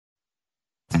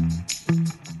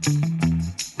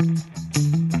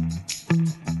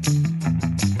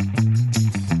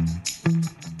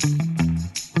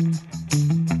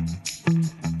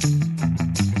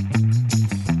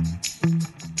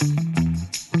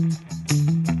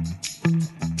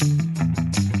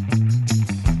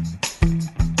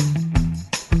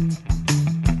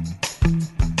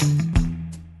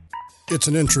It's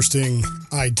an interesting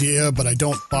idea, but I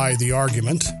don't buy the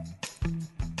argument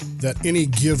that any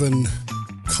given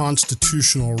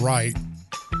constitutional right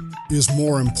is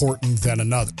more important than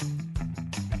another.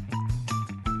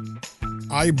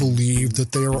 I believe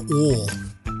that they are all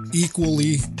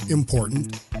equally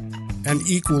important and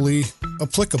equally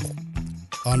applicable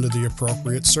under the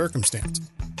appropriate circumstances.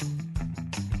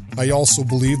 I also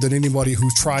believe that anybody who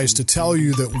tries to tell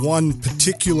you that one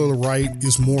particular right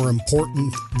is more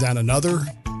important than another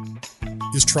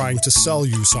is trying to sell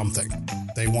you something.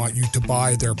 They want you to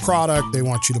buy their product, they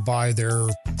want you to buy their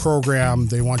program,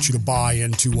 they want you to buy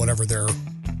into whatever they're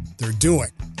doing.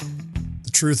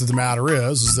 The truth of the matter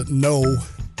is that no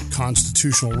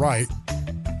constitutional right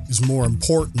is more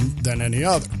important than any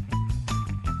other.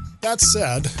 That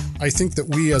said, I think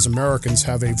that we as Americans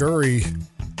have a very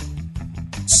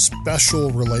special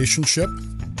relationship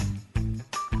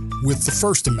with the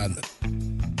First Amendment.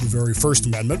 The very First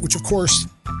Amendment, which of course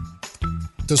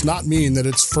does not mean that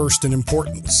it's first in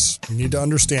importance. You need to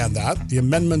understand that. The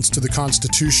amendments to the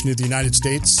Constitution of the United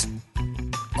States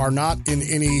are not in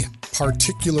any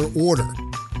particular order.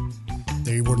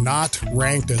 They were not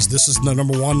ranked as this is the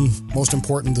number one most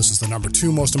important, this is the number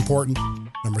two most important,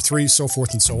 number three, so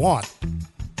forth and so on.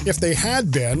 If they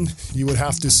had been, you would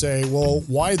have to say, well,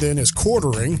 why then is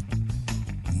quartering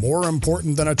more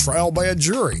important than a trial by a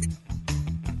jury?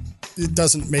 It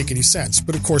doesn't make any sense.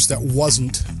 But of course, that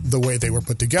wasn't the way they were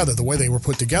put together. The way they were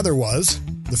put together was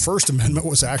the First Amendment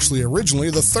was actually originally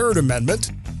the Third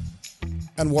Amendment.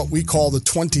 And what we call the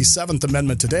 27th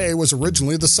Amendment today was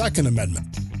originally the Second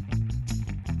Amendment.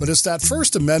 But it's that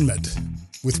First Amendment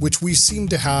with which we seem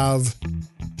to have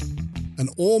an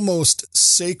almost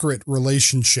sacred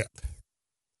relationship.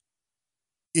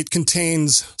 It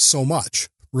contains so much: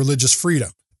 religious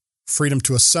freedom, freedom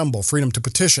to assemble, freedom to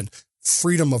petition,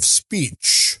 freedom of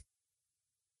speech,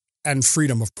 and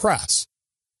freedom of press.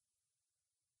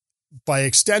 By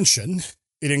extension,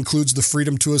 it includes the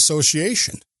freedom to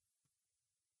association,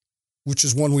 which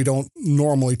is one we don't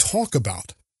normally talk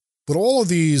about. But all of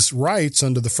these rights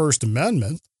under the First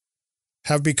Amendment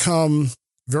have become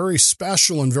very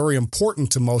special and very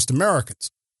important to most Americans.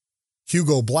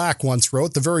 Hugo Black once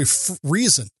wrote, the very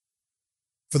reason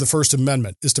for the First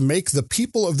Amendment is to make the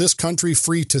people of this country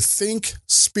free to think,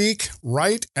 speak,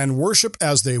 write, and worship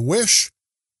as they wish,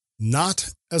 not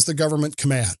as the government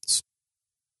commands.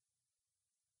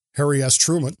 Harry S.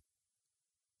 Truman,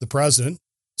 the president,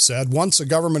 said, once a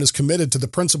government is committed to the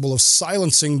principle of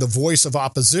silencing the voice of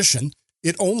opposition,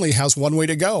 it only has one way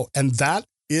to go, and that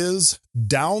is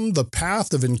down the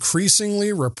path of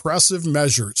increasingly repressive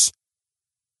measures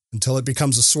until it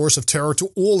becomes a source of terror to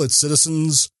all its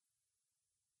citizens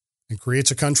and creates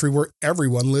a country where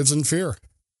everyone lives in fear.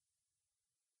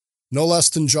 No less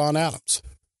than John Adams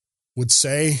would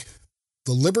say,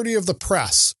 the liberty of the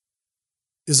press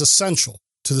is essential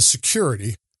to the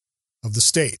security of the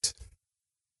state.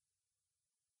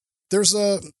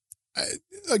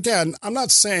 Again, I'm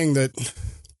not saying that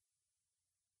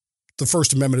the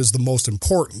First Amendment is the most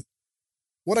important.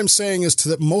 What I'm saying is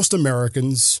that most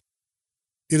Americans,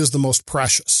 it is the most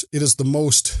precious. It is the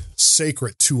most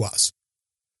sacred to us.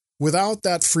 Without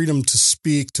that freedom to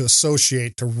speak, to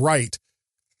associate, to write,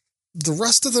 the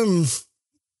rest of them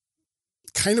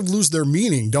kind of lose their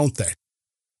meaning, don't they?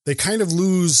 They kind of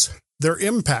lose their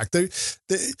impact.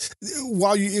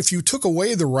 If you took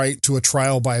away the right to a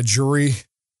trial by a jury,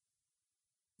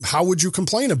 how would you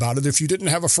complain about it if you didn't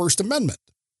have a First Amendment?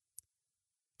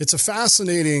 It's a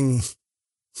fascinating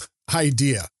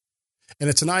idea, and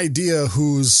it's an idea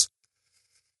whose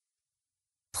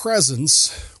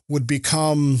presence would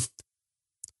become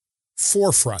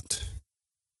forefront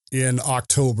in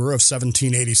October of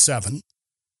 1787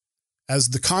 as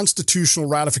the constitutional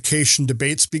ratification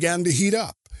debates began to heat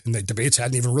up. And the debates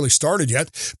hadn't even really started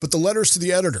yet, but the letters to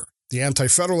the editor, the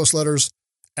Anti-Federalist letters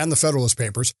and the Federalist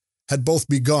Papers, had both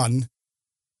begun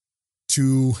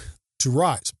to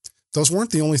rise. Those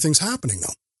weren't the only things happening,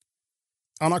 though.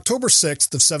 On October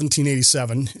 6th of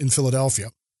 1787 in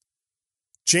Philadelphia,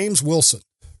 James Wilson,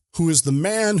 who is the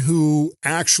man who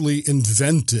actually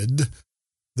invented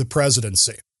the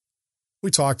presidency.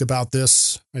 We talked about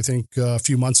this, I think, a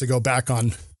few months ago back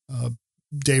on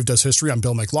Dave Does History on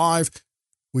Bill Make Live.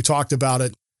 We talked about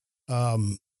it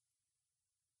during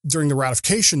the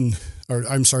ratification,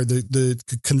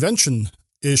 the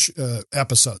convention-ish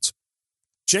episodes.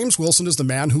 James Wilson is the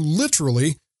man who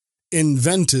literally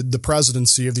invented the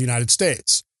presidency of the United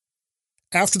States.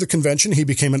 After the convention, he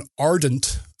became an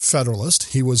ardent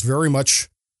Federalist. He was very much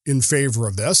in favor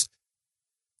of this.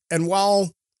 And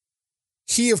while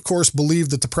He, of course,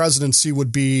 believed that the presidency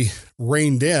would be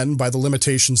reined in by the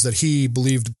limitations that he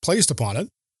believed placed upon it.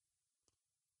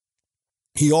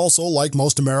 He also, like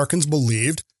most Americans,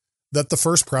 believed that the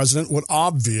first president would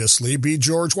obviously be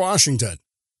George Washington.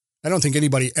 I don't think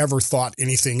anybody ever thought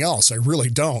anything else. I really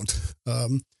don't.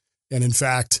 And in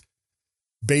fact,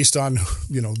 based on,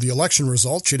 the election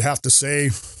results, you'd have to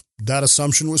say that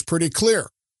assumption was pretty clear.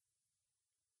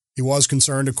 He was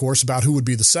concerned, of course, about who would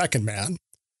be the second man.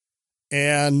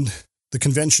 And the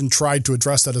convention tried to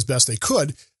address that as best they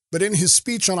could. But in his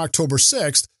speech on October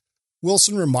 6th,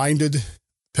 Wilson reminded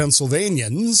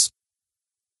Pennsylvanians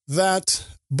that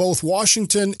both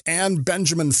Washington and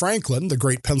Benjamin Franklin, the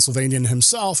great Pennsylvanian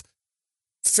himself,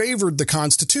 favored the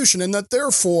Constitution and that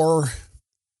therefore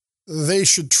they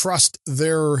should trust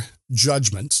their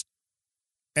judgments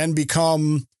and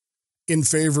become in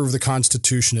favor of the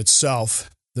Constitution itself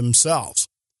themselves.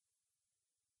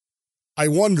 I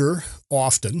wonder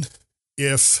often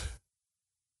if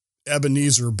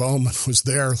Ebenezer Bowman was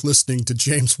there listening to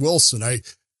James Wilson. I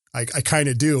kind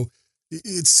of do.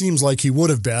 It seems like he would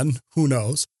have been. Who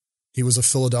knows? He was a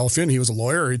Philadelphian. He was a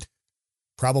lawyer. He'd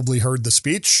probably heard the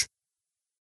speech.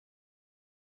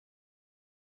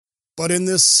 But in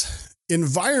this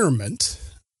environment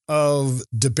of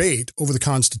debate over the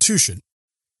Constitution,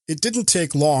 it didn't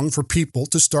take long for people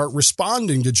to start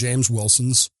responding to James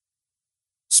Wilson's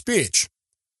speech.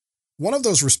 One of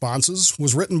those responses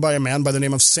was written by a man by the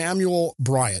name of Samuel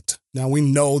Bryant. Now, we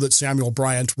know that Samuel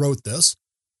Bryant wrote this.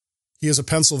 He is a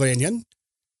Pennsylvanian.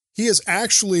 He is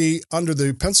actually, under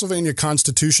the Pennsylvania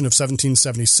Constitution of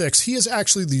 1776, he is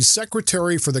actually the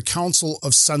secretary for the Council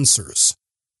of Censors.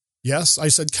 Yes, I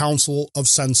said Council of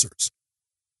Censors.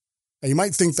 Now, you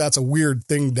might think that's a weird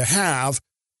thing to have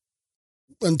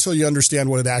until you understand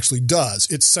what it actually does.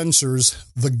 It censors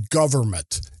the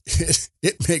government.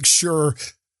 It makes sure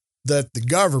that the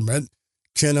government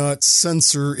cannot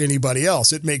censor anybody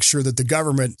else. It makes sure that the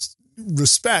government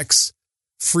respects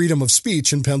freedom of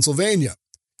speech in Pennsylvania.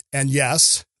 And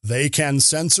yes, they can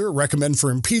censor, recommend for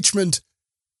impeachment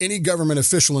any government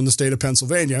official in the state of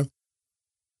Pennsylvania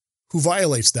who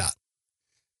violates that.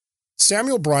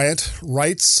 Samuel Bryant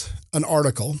writes an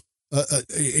article,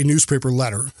 a newspaper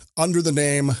letter, under the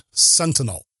name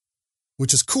Centinel,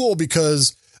 which is cool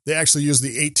because they actually use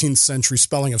the 18th century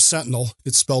spelling of sentinel.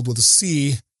 It's spelled with a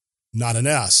C, not an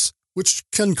S, which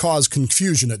can cause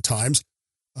confusion at times.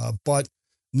 But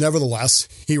nevertheless,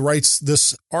 he writes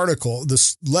this article,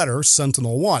 this letter,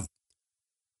 Sentinel 1.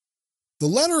 The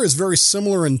letter is very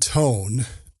similar in tone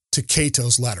to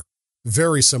Cato's letter,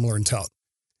 very similar in tone.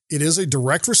 It is a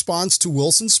direct response to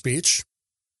Wilson's speech.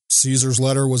 Caesar's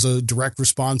letter was a direct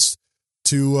response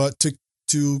to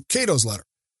Cato's letter.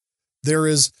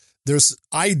 There's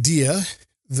idea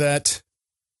that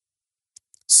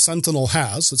Sentinel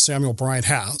has, that Samuel Bryant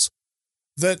has,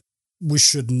 that we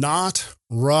should not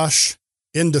rush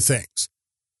into things.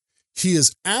 He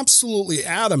is absolutely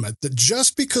adamant that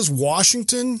just because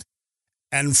Washington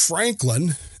and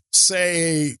Franklin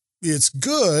say it's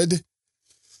good,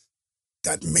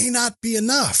 that may not be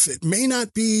enough. It may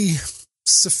not be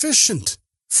sufficient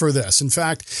for this. In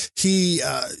fact, he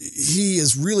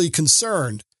is really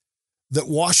concerned that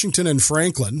Washington and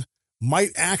Franklin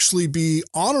might actually be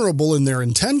honorable in their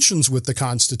intentions with the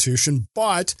Constitution,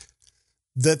 but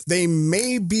that they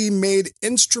may be made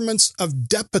instruments of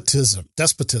despotism,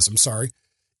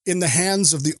 in the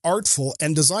hands of the artful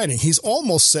and designing. He's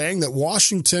almost saying that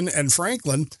Washington and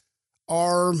Franklin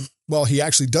are, well, he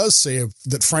actually does say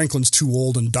that Franklin's too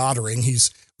old and doddering. We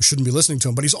shouldn't be listening to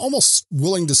him, but he's almost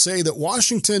willing to say that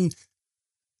Washington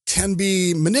can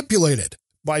be manipulated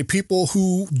by people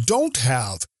who don't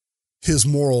have his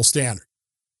moral standard.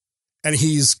 And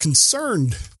he's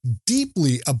concerned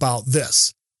deeply about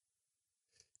this.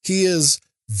 He is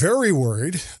very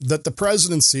worried that the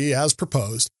presidency, as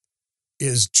proposed,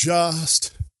 is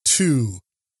just too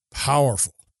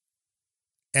powerful.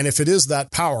 And if it is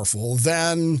that powerful,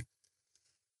 then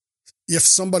if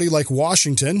somebody like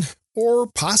Washington or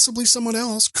possibly someone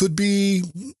else could be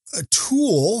a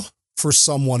tool for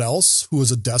someone else who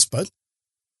is a despot,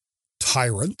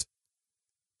 tyrant,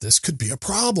 this could be a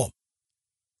problem.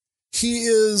 He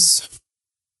is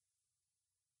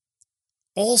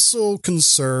also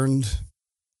concerned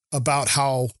about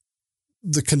how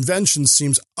the convention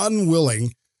seems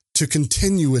unwilling to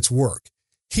continue its work.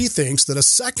 He thinks that a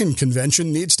second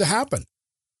convention needs to happen.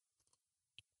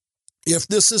 If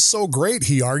this is so great,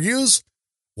 he argues,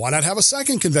 why not have a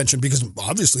second convention? Because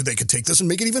obviously they could take this and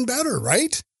make it even better,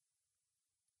 right?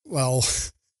 Well,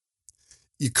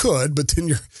 you could, but then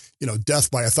you're,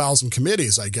 death by 1,000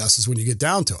 committees, I guess, is when you get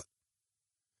down to it.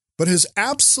 But his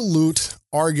absolute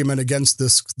argument against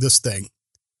this thing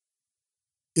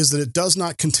is that it does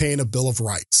not contain a Bill of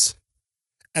Rights.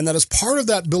 And that as part of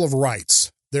that Bill of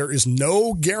Rights, there is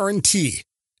no guarantee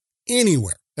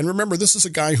anywhere. And remember, this is a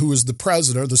guy who is the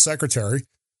president, the secretary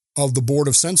of the Board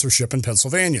of Censorship in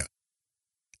Pennsylvania.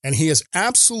 And he is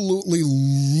absolutely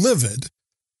livid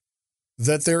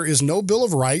that there is no Bill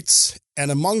of Rights, and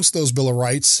amongst those Bill of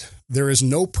Rights, there is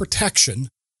no protection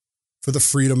for the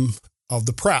freedom of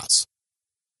the press.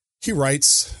 He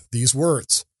writes these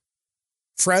words: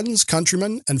 "Friends,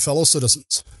 countrymen, and fellow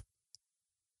citizens,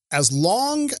 as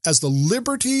long as the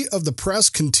liberty of the press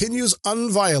continues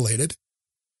unviolated,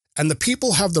 and the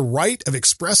people have the right of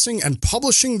expressing and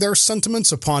publishing their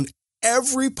sentiments upon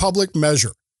every public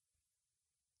measure,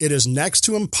 it is next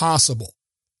to impossible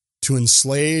to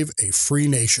enslave a free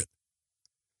nation.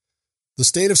 The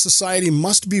state of society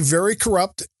must be very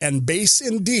corrupt and base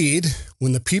indeed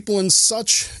when the people in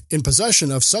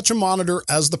possession of such a monitor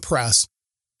as the press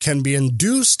can be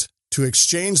induced to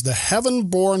exchange the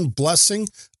heaven-born blessing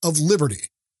of liberty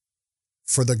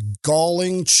for the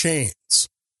galling chains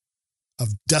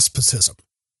of despotism.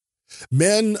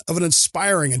 Men of an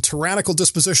inspiring and tyrannical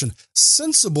disposition,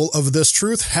 sensible of this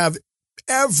truth, have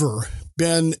ever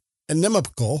been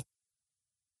inimical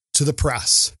to the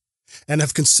press, and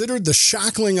have considered the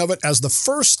shackling of it as the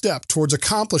first step towards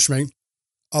accomplishment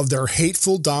of their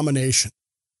hateful domination,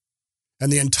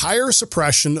 and the entire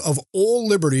suppression of all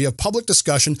liberty of public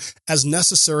discussion as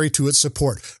necessary to its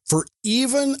support. For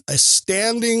even a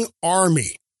standing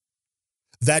army,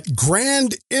 that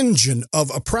grand engine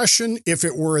of oppression, if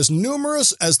it were as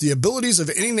numerous as the abilities of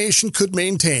any nation could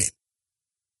maintain,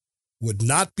 would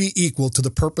not be equal to the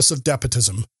purpose of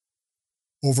despotism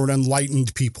over an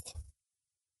enlightened people.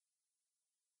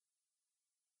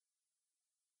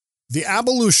 The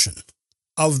abolition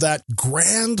of that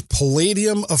grand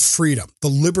palladium of freedom, the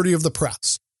liberty of the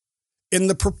press, in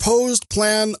the proposed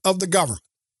plan of the government,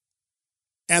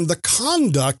 and the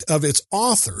conduct of its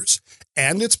authors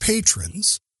and its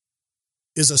patrons,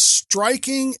 is a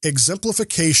striking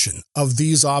exemplification of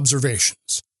these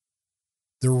observations.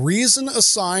 The reason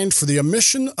assigned for the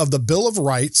omission of the Bill of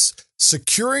Rights,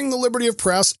 securing the liberty of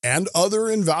press and other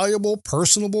invaluable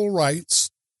personable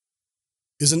rights,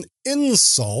 is an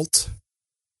insult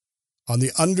on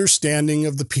the understanding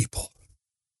of the people."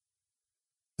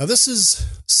 Now, this is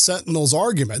Centinel's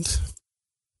argument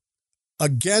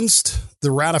against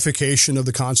the ratification of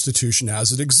the Constitution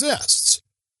as it exists.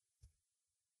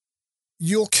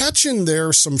 You'll catch in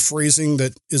there some phrasing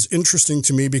that is interesting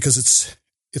to me because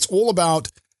it's all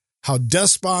about how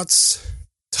despots,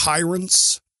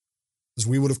 tyrants, as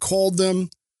we would have called them,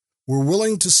 were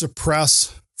willing to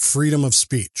suppress freedom of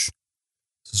speech.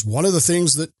 This is one of the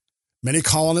things that many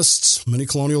colonists, many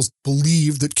colonials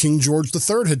believed that King George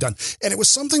III had done. And it was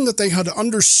something that they had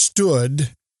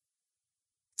understood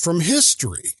from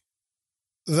history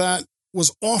that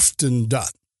was often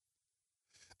done.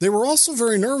 They were also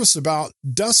very nervous about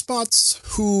despots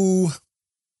who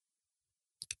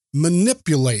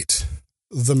manipulate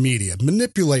the media,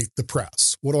 manipulate the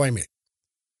press. What do I mean?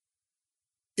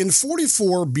 In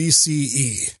 44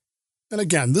 BCE, and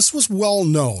again, this was well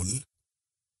known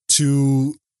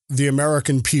to the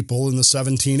American people in the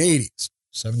 1780s,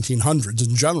 1700s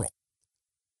in general.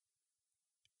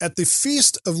 At the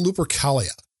Feast of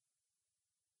Lupercalia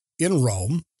in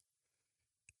Rome,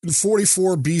 in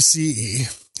 44 BCE,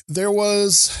 there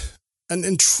was an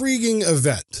intriguing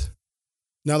event.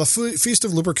 Now, the Feast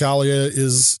of Lupercalia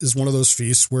is one of those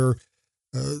feasts where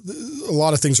a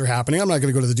lot of things are happening. I'm not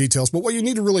going to go to the details, but what you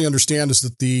need to really understand is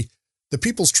that the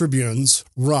people's tribunes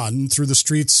run through the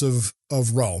streets of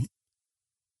Rome,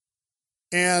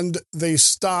 and they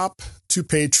stop to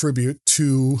pay tribute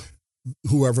to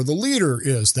whoever the leader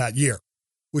is that year,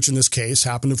 which in this case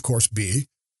happened, of course, be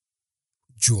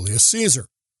Julius Caesar.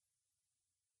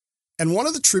 And one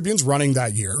of the tribunes running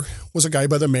that year was a guy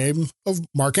by the name of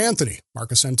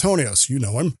Marcus Antonius. You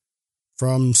know him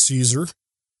from Caesar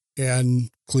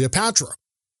and Cleopatra.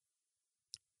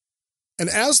 And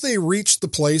as they reached the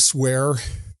place where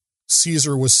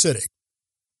Caesar was sitting,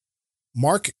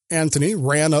 Mark Antony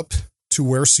ran up to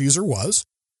where Caesar was,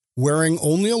 wearing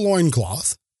only a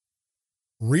loincloth,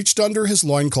 reached under his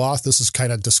loincloth. This is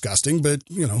kind of disgusting, but,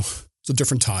 it's a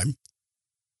different time,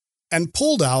 and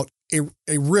pulled out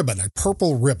a ribbon, a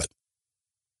purple ribbon.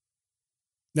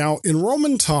 Now, in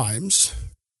Roman times,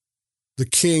 the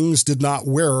kings did not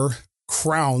wear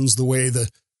crowns the way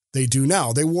that they do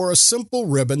now. They wore a simple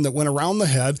ribbon that went around the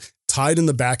head, tied in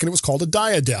the back, and it was called a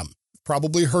diadem.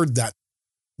 Probably heard that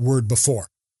word before.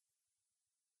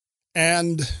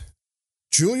 And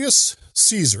Julius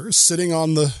Caesar, sitting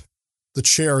on the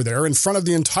chair there in front of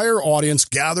the entire audience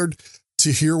gathered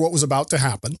to hear what was about to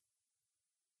happen,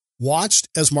 watched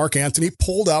as Mark Antony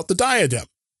pulled out the diadem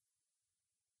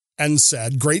and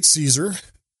said, "Great Caesar,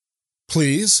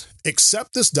 please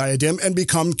accept this diadem and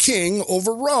become king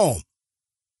over Rome."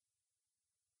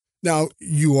 Now,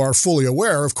 you are fully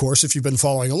aware, of course, if you've been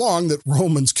following along, that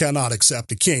Romans cannot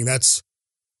accept a king. That's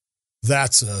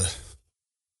a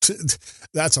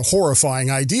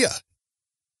horrifying idea.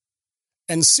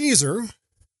 And Caesar,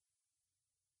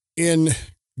 in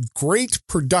great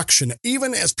production,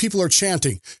 even as people are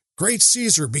chanting, "Great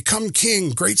Caesar, become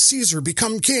king, great Caesar,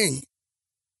 become king,"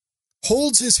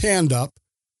 holds his hand up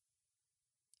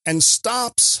and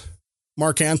stops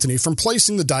Mark Antony from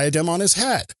placing the diadem on his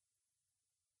head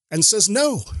and says,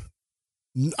 "No,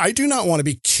 I do not want to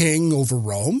be king over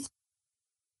Rome.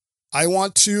 I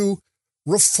want to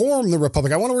reform the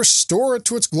Republic. I want to restore it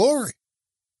to its glory."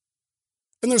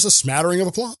 And there's a smattering of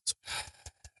applause.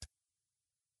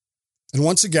 And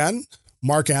once again,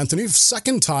 Mark Antony,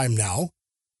 second time now,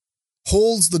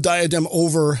 holds the diadem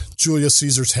over Julius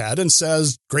Caesar's head and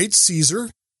says, "Great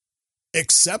Caesar,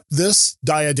 accept this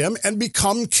diadem and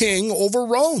become king over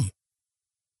Rome."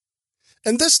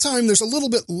 And this time there's a little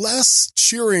bit less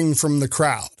cheering from the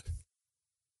crowd.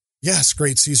 "Yes,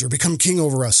 great Caesar, become king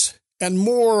over us," and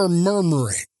more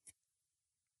murmuring.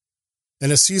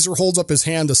 And as Caesar holds up his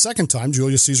hand a second time,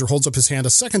 Julius Caesar holds up his hand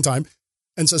a second time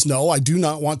and says, "No, I do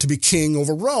not want to be king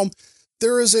over Rome,"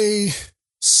 there is a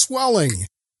swelling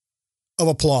of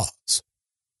applause.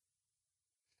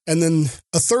 And then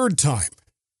a third time,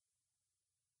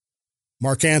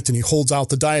 Mark Antony holds out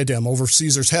the diadem over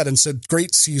Caesar's head and said,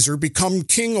 "Great Caesar, become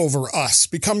king over us,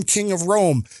 become king of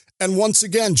Rome." And once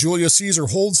again, Julius Caesar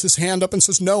holds his hand up and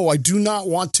says, "No, I do not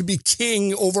want to be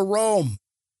king over Rome."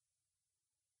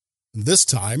 And this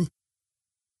time,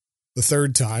 the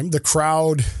third time, the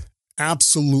crowd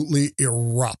absolutely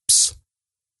erupts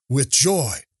with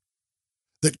joy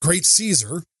that great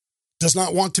Caesar does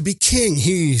not want to be king.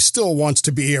 He still wants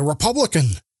to be a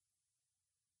Republican.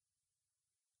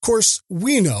 Of course,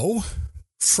 we know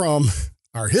from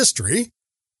our history,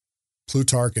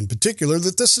 Plutarch in particular,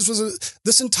 that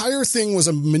this entire thing was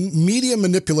a media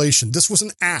manipulation. This was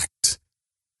an act.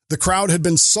 The crowd had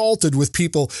been salted with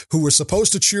people who were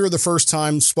supposed to cheer the first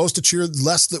time, supposed to cheer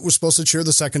less that were supposed to cheer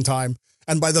the second time,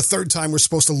 and by the third time were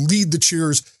supposed to lead the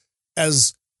cheers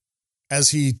as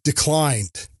he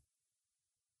declined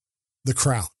the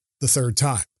crown the third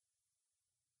time.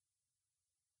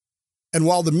 And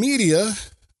while the media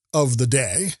of the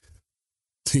day,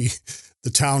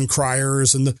 the town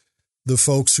criers and the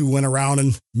folks who went around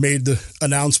and made the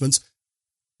announcements,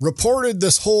 reported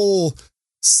this whole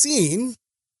scene,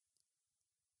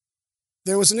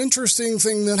 there was an interesting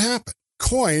thing that happened.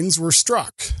 Coins were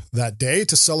struck that day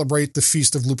to celebrate the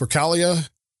Feast of Lupercalia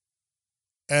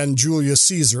and Julius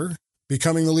Caesar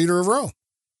becoming the leader of Rome.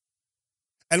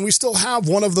 And we still have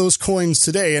one of those coins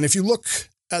today. And if you look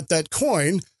at that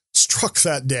coin struck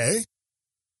that day,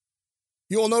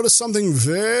 you will notice something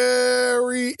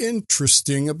very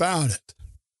interesting about it.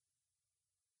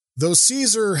 Though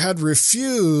Caesar had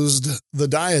refused the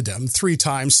diadem 3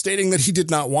 times, stating that he did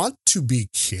not want to be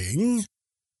king,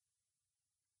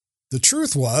 the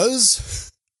truth was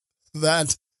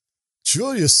that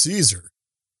Julius Caesar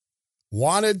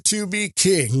wanted to be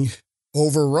king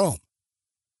over Rome.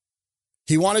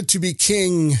 He wanted to be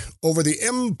king over the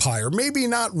empire, maybe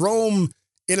not Rome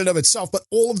in and of itself, but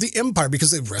all of the empire,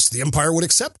 because the rest of the empire would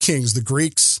accept kings, the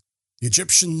Greeks, the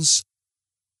Egyptians,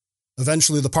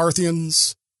 eventually the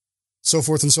Parthians, so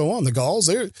forth and so on. The Gauls,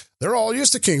 they're all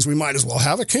used to kings. We might as well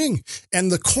have a king.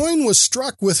 And the coin was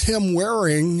struck with him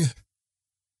wearing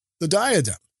the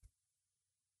diadem.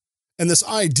 And this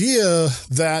idea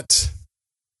that,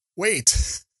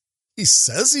 wait, he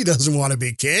says he doesn't want to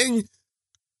be king,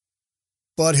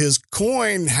 but his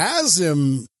coin has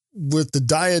him with the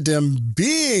diadem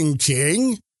being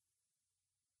king.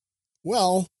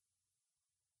 Well,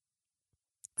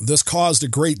 this caused a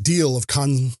great deal of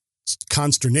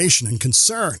consternation and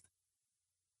concern.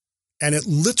 And it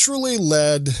literally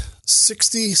led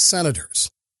 60 senators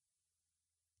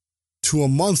to a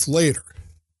month later,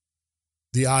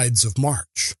 the Ides of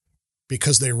March,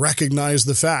 because they recognized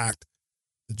the fact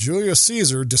that Julius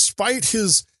Caesar, despite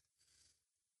his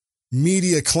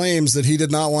media claims that he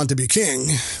did not want to be king,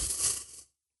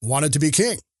 wanted to be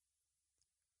king.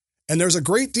 And there's a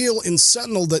great deal in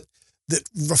Centinel that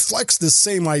reflects this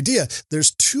same idea.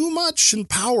 There's too much in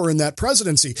power in that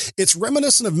presidency. It's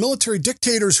reminiscent of military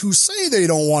dictators who say they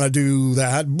don't want to do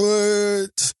that,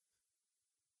 but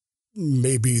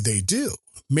maybe they do.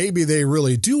 Maybe they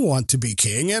really do want to be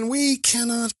king, and we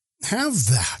cannot have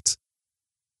that.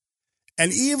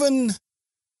 And even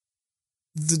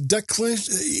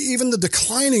the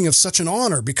declining of such an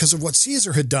honor because of what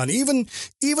Caesar had done, even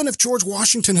if George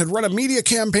Washington had run a media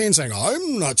campaign saying,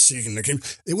 I'm not seeking the king,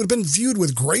 it would have been viewed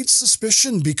with great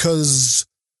suspicion, because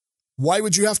why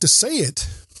would you have to say it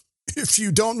if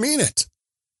you don't mean it?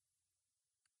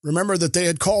 Remember that they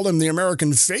had called him the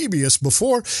American Fabius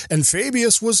before, and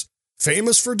Fabius was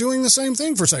famous for doing the same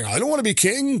thing, for saying, I don't want to be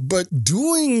king, but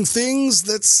doing things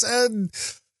that said,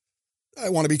 I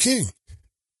want to be king.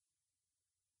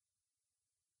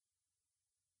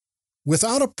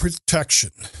 Without a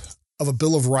protection of a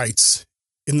Bill of Rights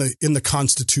in the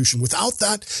Constitution, without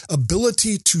that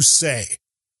ability to say,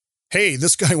 hey,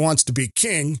 this guy wants to be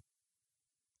king,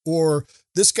 or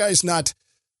this guy's not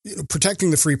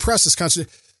protecting the free press, this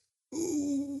Constitution,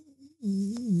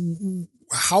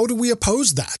 how do we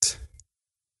oppose that?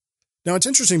 Now, it's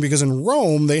interesting because in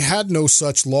Rome, they had no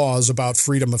such laws about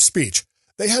freedom of speech.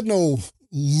 They had no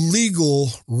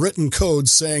legal written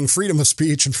codes saying freedom of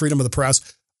speech and freedom of the press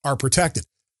are protected.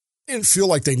 They didn't feel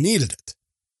like they needed it.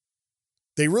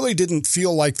 They really didn't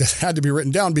feel like that had to be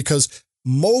written down, because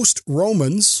most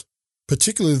Romans,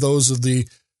 particularly those of the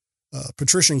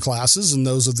patrician classes and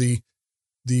those of the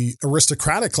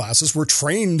aristocratic classes, were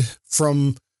trained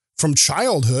from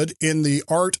childhood in the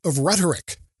art of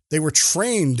rhetoric. They were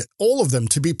trained, all of them,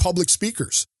 to be public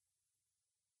speakers,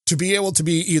 to be able to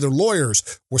be either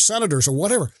lawyers or senators or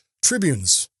whatever,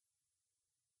 tribunes.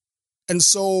 And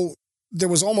so there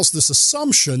was almost this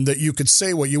assumption that you could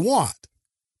say what you want,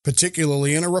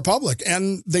 particularly in a republic.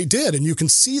 And they did. And you can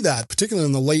see that, particularly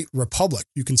in the late republic.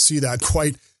 You can see that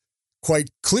quite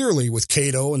clearly with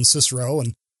Cato and Cicero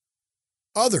and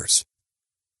others.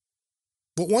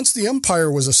 But once the empire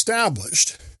was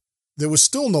established, there was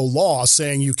still no law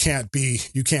saying you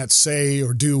can't say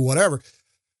or do whatever.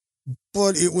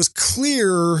 But it was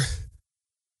clear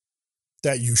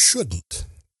that you shouldn't.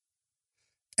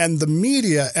 And the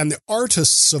media and the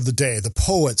artists of the day, the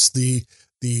poets, the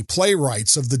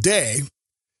playwrights of the day,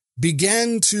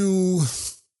 began to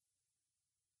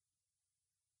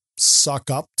suck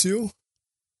up to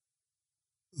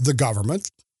the government,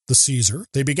 the Caesar.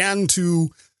 They began to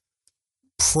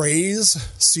praise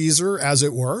Caesar, as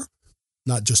it were,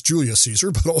 not just Julius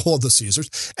Caesar, but all of the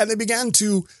Caesars. And they began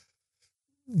to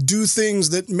do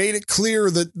things that made it clear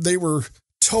that they were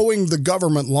towing the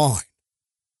government line,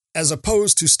 as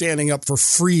opposed to standing up for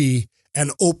free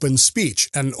and open speech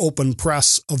and open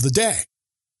press of the day.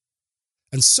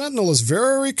 And Centinel is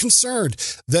very concerned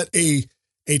that a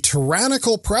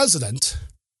tyrannical president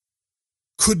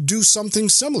could do something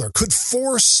similar, could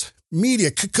force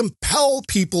media, could compel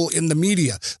people in the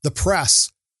media, the press,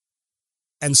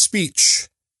 and speech,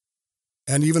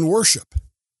 and even worship,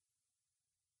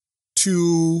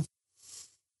 to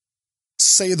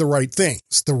say the right things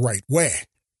the right way,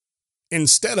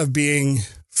 instead of being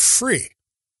free.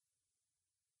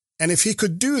 And if he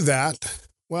could do that,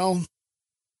 well,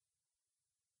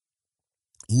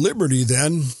 liberty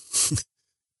then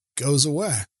goes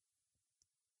away.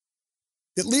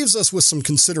 It leaves us with some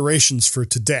considerations for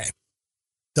today,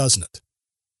 doesn't it?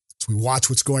 As we watch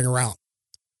what's going around.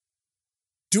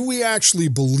 Do we actually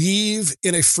believe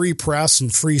in a free press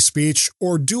and free speech,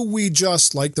 or do we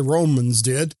just, like the Romans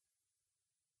did,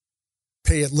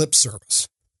 pay it lip service?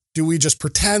 Do we just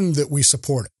pretend that we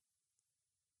support it?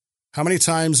 How many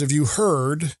times have you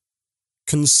heard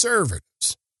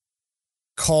conservatives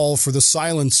call for the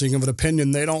silencing of an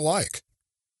opinion they don't like?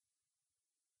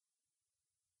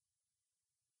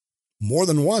 More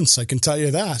than once, I can tell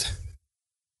you that.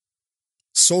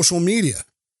 Social media.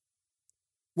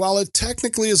 While it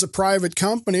technically is a private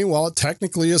company, while it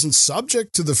technically isn't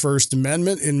subject to the First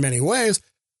Amendment in many ways,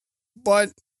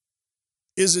 but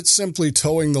is it simply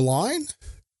towing the line?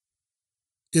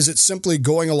 Is it simply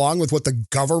going along with what the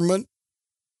government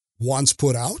wants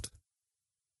put out?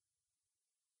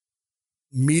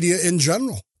 Media in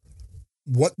general.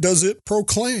 What does it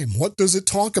proclaim? What does it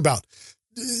talk about?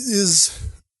 Is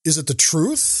it the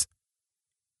truth?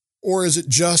 Or is it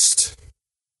just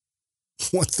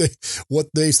what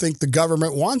they think the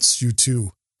government wants you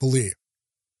to believe?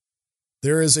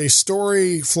 There is a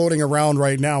story floating around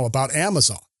right now about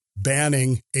Amazon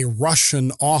banning a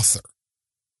Russian author.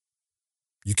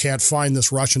 You can't find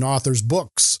this Russian author's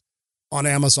books on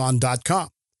Amazon.com.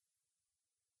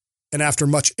 And after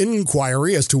much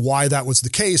inquiry as to why that was the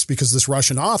case, because this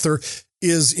Russian author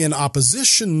is in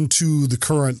opposition to the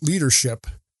current leadership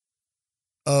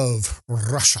of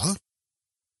Russia,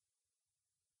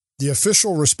 the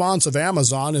official response of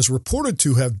Amazon is reported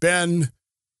to have been,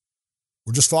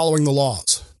 We're just following the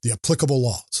laws, the applicable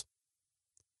laws.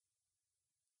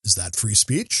 Is that free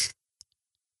speech?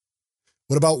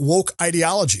 What about woke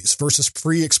ideologies versus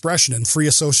free expression and free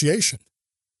association?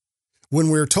 When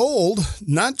we're told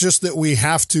not just that we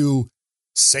have to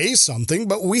say something,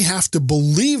 but we have to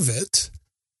believe it,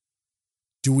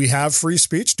 do we have free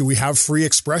speech? Do we have free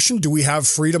expression? Do we have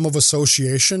freedom of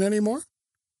association anymore?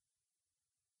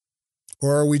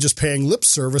 Or are we just paying lip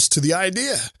service to the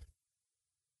idea?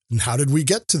 And how did we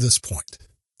get to this point?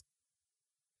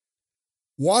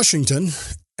 Washington,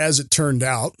 as it turned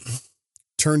out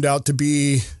to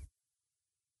be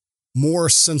more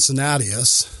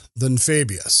Cincinnatius than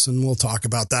Fabius. And we'll talk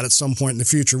about that at some point in the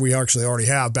future. We actually already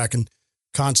have back in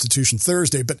Constitution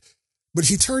Thursday. But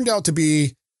he turned out to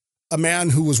be a man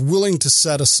who was willing to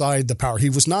set aside the power. He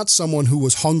was not someone who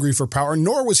was hungry for power,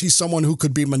 nor was he someone who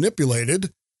could be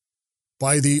manipulated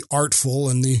by the artful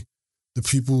and the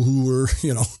people who were,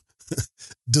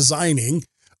 designing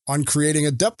on creating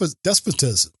a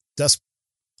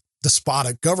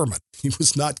despotic government. He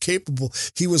was not capable.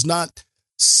 He was not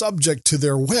subject to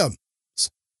their whims.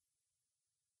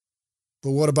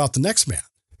 But what about the next man?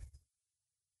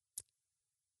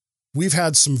 We've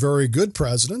had some very good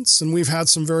presidents and we've had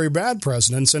some very bad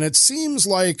presidents. And it seems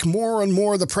like more and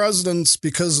more the presidents,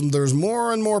 because there's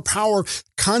more and more power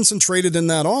concentrated in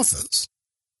that office,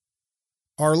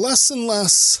 are less and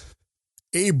less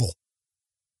able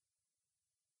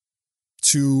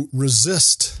to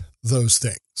resist those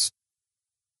things.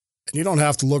 And you don't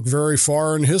have to look very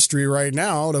far in history right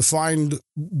now to find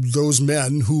those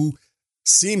men who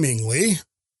seemingly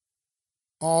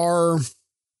are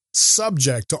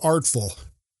subject to artful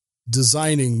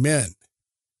designing men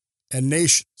and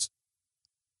nations.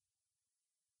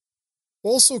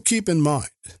 Also keep in mind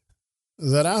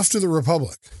that after the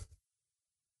Republic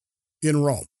in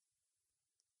Rome,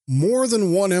 more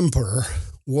than one emperor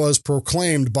was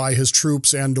proclaimed by his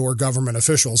troops and or government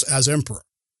officials as emperor.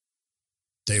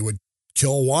 They would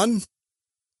kill one,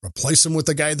 replace him with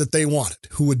the guy that they wanted,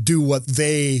 who would do what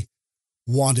they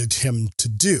wanted him to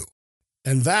do.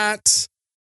 And that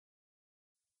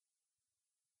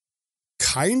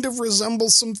kind of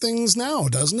resembles some things now,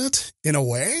 doesn't it? In a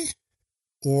way?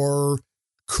 Or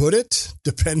could it,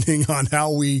 depending on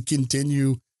how we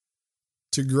continue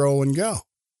to grow and go?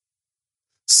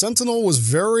 Centinel was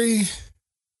very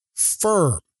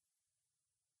firm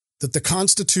that the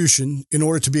Constitution, in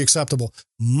order to be acceptable,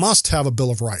 must have a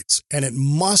Bill of Rights, and it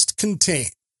must contain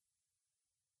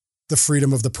the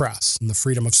freedom of the press and the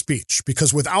freedom of speech.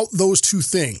 Because without those two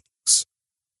things,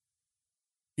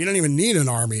 you don't even need an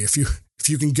army. If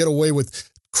you can get away with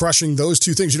crushing those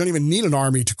two things, you don't even need an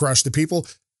army to crush the people.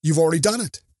 You've already done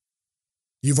it.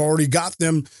 You've already got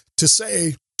them to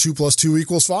say 2 +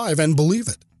 2 = 5 and believe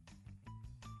it.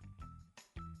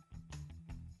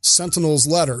 Centinel's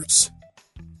letters,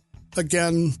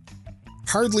 again,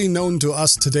 hardly known to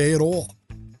us today at all,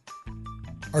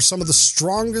 are some of the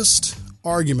strongest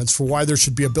arguments for why there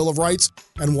should be a Bill of Rights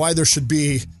and why there should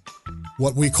be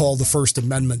what we call the First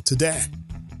Amendment today.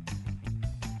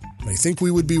 And I think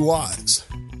we would be wise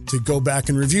to go back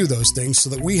and review those things so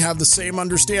that we have the same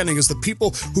understanding as the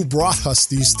people who brought us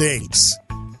these things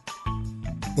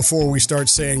before we start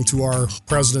saying to our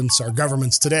presidents, our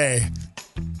governments today,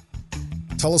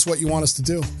 tell us what you want us to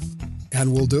do,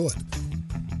 and we'll do it.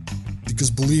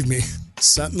 Because believe me,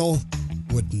 Centinel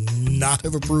would not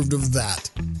have approved of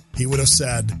that. He would have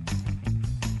said,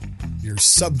 you're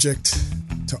subject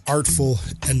to artful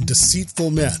and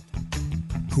deceitful men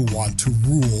who want to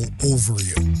rule over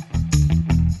you.